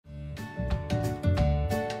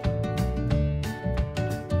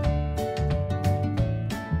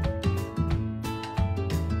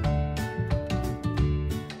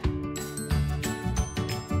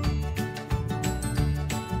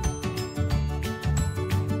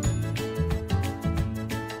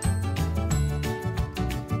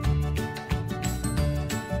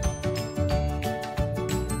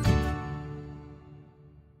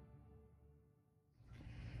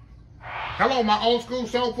Hello, my old school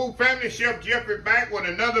soul food family. Chef Jeffrey back with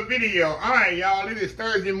another video. All right, y'all. It is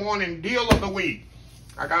Thursday morning deal of the week.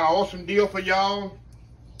 I got an awesome deal for y'all.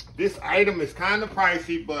 This item is kind of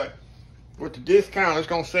pricey, but with the discount, it's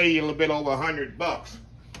gonna save you a little bit over $100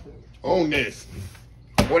 on this.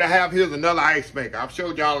 What I have here is another ice maker. I've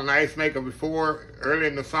showed y'all an ice maker before, early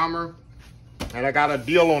in the summer, and I got a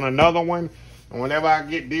deal on another one. And whenever I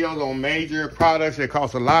get deals on major products that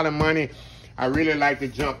cost a lot of money, I really like to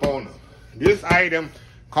jump on them. This item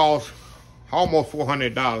costs almost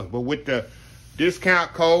 $400, but with the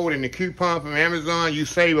discount code and the coupon from Amazon, you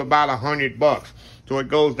save about $100. So it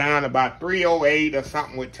goes down to about $308 or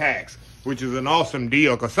something with tax, which is an awesome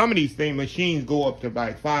deal, because some of these machines go up to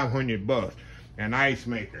like $500. An ice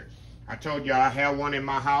maker. I told you I have one in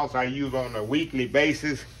my house I use on a weekly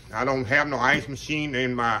basis. I don't have no ice machine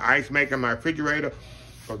in my ice maker, my refrigerator,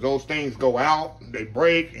 because those things go out, they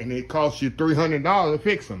break, and it costs you $300 to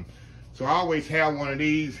fix them. So I always have one of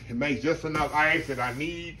these. It makes just enough ice that I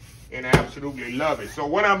need, and I absolutely love it. So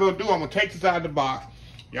what I'm gonna do, I'm gonna take this out of the box.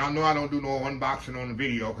 Y'all know I don't do no unboxing on the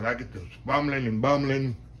video, because I get this bumbling and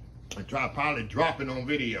bumbling. I try to probably drop it on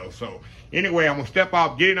video. So anyway, I'm gonna step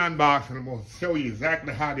off, get it unboxed, and I'm gonna show you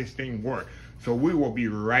exactly how this thing works. So we will be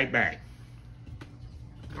right back.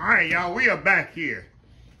 All right, y'all, we are back here.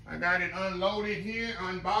 I got it unloaded here,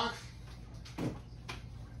 unboxed.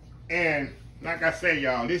 And like I say,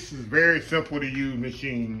 y'all, this is very simple to use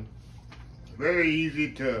machine. Very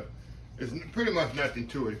easy to, there's pretty much nothing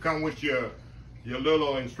to it. It comes with your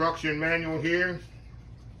little instruction manual here.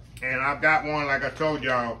 And I've got one, like I told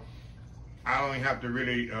y'all, I don't have to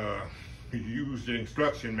really use the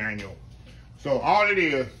instruction manual. So all it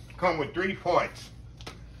is, come with 3 parts.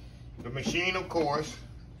 The machine, of course.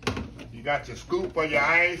 You got your scoop for your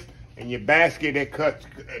ice and your basket that cuts,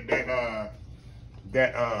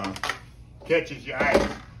 catches your ice.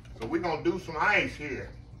 So we're gonna do some ice here.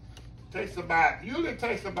 Usually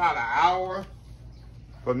takes about an hour.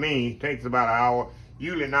 For me, it takes about an hour.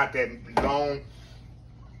 Usually not that long.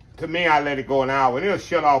 To me, I let it go an hour and it'll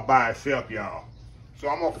shut off by itself, y'all. So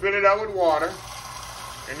I'm gonna fill it up with water.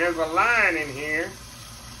 And there's a line in here.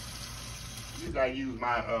 Usually I use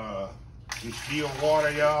my distilled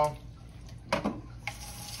water, y'all.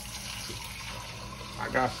 I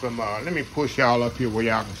got some, let me push y'all up here where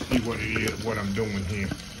y'all can see what it is, what I'm doing here.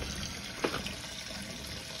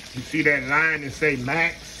 You see that line that say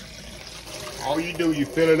max? All you do, you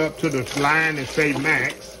fill it up to the line that say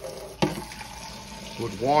max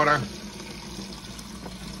with water.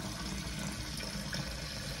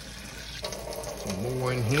 Some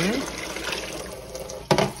more in here.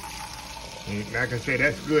 And like I said,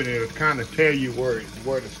 that's good. It'll kind of tell you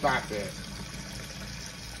where to stop at.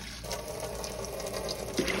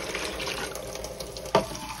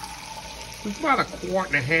 It's about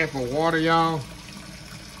 1.5 quarts of water, y'all.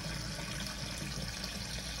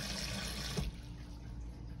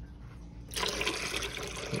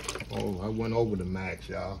 Oh, I went over the max,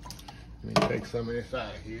 y'all. Let me take some of this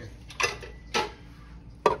out of here.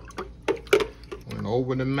 Went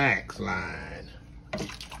over the max line.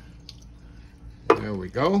 There we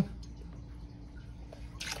go.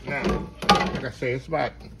 Now, like I say, it's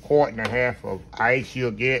about 1.5 quarts of ice you'll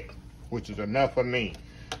get, which is enough for me.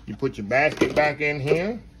 You put your basket back in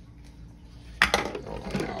here. Hold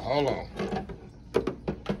on now, hold on.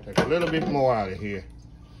 Take a little bit more out of here.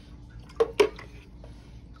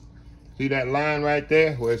 See that line right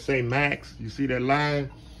there where it say max? You see that line?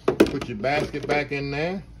 Put your basket back in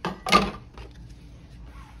there.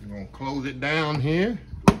 You're gonna close it down here.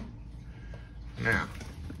 Now,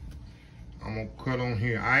 I'm gonna cut on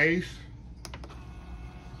here ice.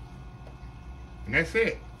 And that's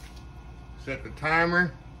it. Set the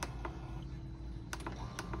timer.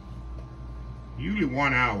 Usually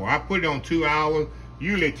 1 hour. I put it on 2 hours.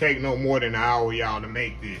 Usually take no more than an hour, y'all, to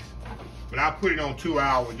make this. But I put it on 2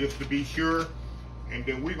 hours just to be sure. And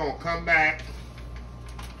then we're gonna come back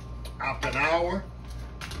after an hour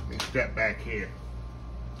and step back here.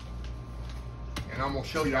 And I'm gonna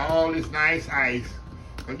show you all this nice ice.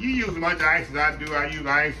 When you use as much ice as I do, I use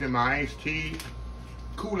ice in my iced tea,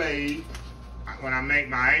 Kool-Aid. When I make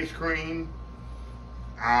my ice cream,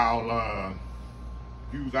 I'll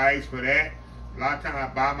use ice for that. A lot of times I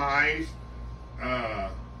buy my ice,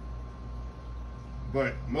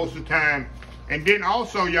 but most of the time, and then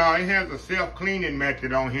also, y'all, it has a self-cleaning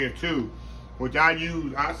method on here too, which I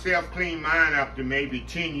use. I self-clean mine after maybe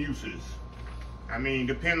 10 uses. I mean,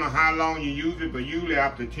 depending on how long you use it, but usually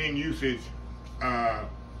after 10 uses, I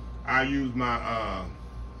use my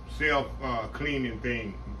self-cleaning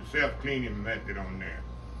method on there.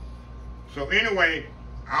 So anyway,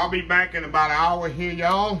 I'll be back in about an hour here,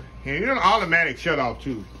 y'all, And it'll automatic shut off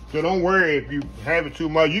too. So don't worry if you have it too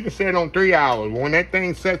much. You can set it on 3 hours. When that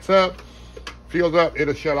thing sets up, fills up,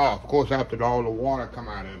 it'll shut off. Of course, after all the water come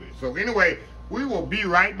out of it. So anyway, we will be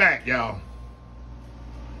right back, y'all.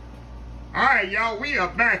 All right, y'all, we are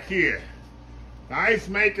back here. The ice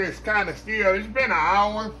maker is kind of still, it's been an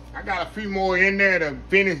hour. I got a few more in there to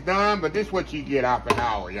finish done, but this is what you get out an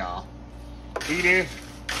hour, y'all. See this?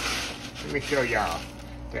 Let me show y'all.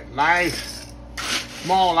 That nice,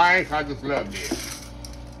 small ice, I just love this.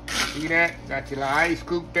 See that? Got your little ice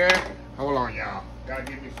scoop there. Hold on, y'all. Gotta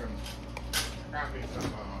give me some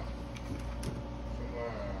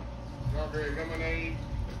strawberry lemonade.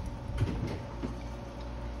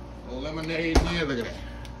 A little lemonade here, look at that.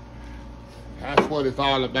 That's what it's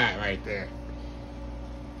all about right there.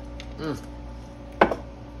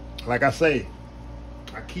 Like I say,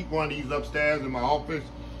 I keep one of these upstairs in my office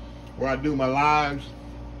where I do my lives.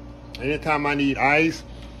 Anytime I need ice,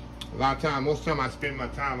 a lot of time, most of the time I spend my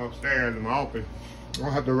time upstairs in my office. I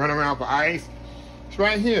don't have to run around for ice. It's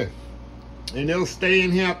right here. And it'll stay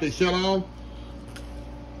in here after they shut off.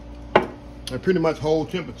 And pretty much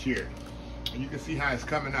hold temperature. And you can see how it's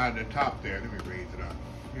coming out of the top there. Let me raise it up.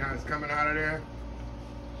 See how it's coming out of there?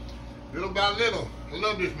 Little by little. I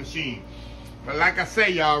love this machine. But like I say,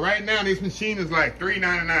 y'all, right now this machine is like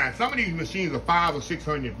 $3.99. Some of these machines are $500 or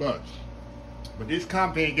 $600 bucks. But this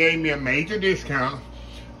company gave me a major discount,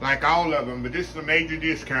 like all of them, but this is a major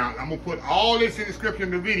discount. I'm gonna put all this in the description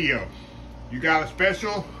of the video. You got a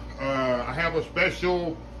special, I have a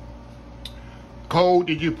special code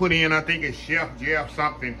that you put in, I think it's Chef Jeff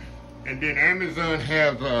something, and then Amazon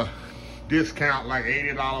has a discount like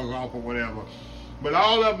 $80 off or whatever. But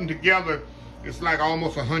all of them together, it's like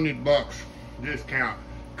almost $100 bucks discount.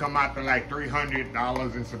 Come out to like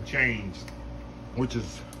 $300 and some change, which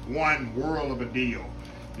is one world of a deal,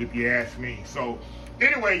 if you ask me. So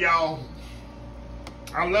anyway, y'all,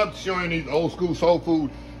 I love showing these old school soul food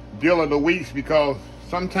deal of the weeks because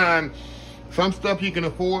sometimes some stuff you can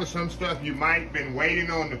afford, some stuff you might been waiting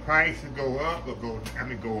on the price to go up or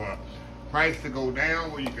price to go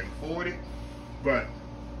down where you can afford it. But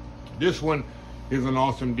this one is an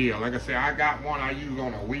awesome deal. Like I said, I got one I use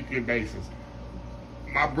on a weekly basis.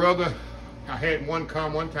 My brother, I had one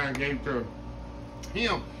come one time, gave to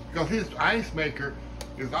him because his ice maker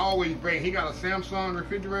is always breaking. He got a Samsung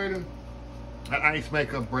refrigerator. That ice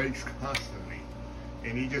maker breaks constantly,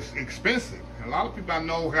 and he just expensive. A lot of people I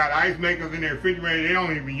know got ice makers in their refrigerator. They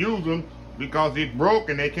don't even use them because it's broke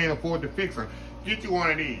and they can't afford to fix them. Get you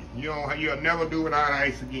one of these. You'll never do without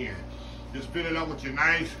ice again. Just fill it up with your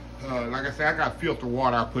nice. Like I said, I got filter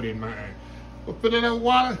water I put in mine. But fill it up with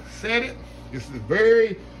water, set it. This is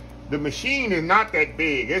the machine is not that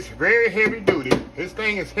big. It's very heavy duty. This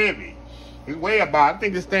thing is heavy. It weigh about, I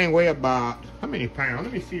think this thing weigh about, how many pounds?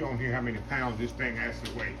 Let me see on here how many pounds this thing has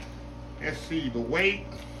to weigh. Let's see the weight.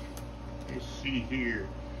 Let's see here.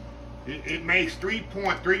 It makes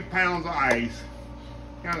 3.3 pounds of ice.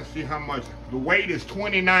 Gotta see how much. The weight is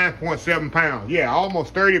 29.7 pounds. Yeah,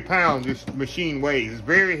 almost 30 pounds this machine weighs. It's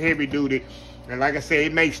very heavy duty. And like I said,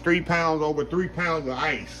 it makes over 3 pounds of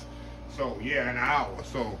ice. So yeah, an hour.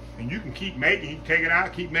 So, and you can keep making, you can take it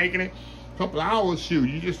out, keep making it. A couple of hours, shoot,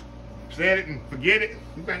 you just set it and forget it.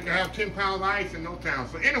 You think you have 10 pounds of ice in no time.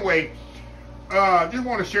 So anyway, just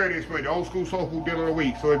want to share this with you, old school soul food deal of the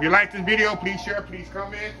week. So if you like this video, please share, please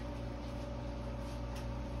comment,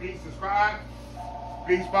 please subscribe,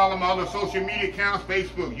 please follow my other social media accounts: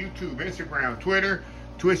 Facebook, YouTube, Instagram, Twitter,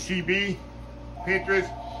 Twitch TV,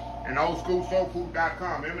 Pinterest, and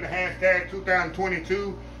oldschoolsoulfood.com. Remember the hashtag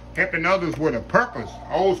 2022, helping others with a purpose.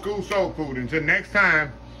 Old school soul food. Until next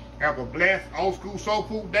time, have a blessed old school soul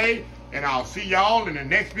food day, and I'll see y'all in the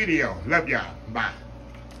next video. Love y'all. Bye.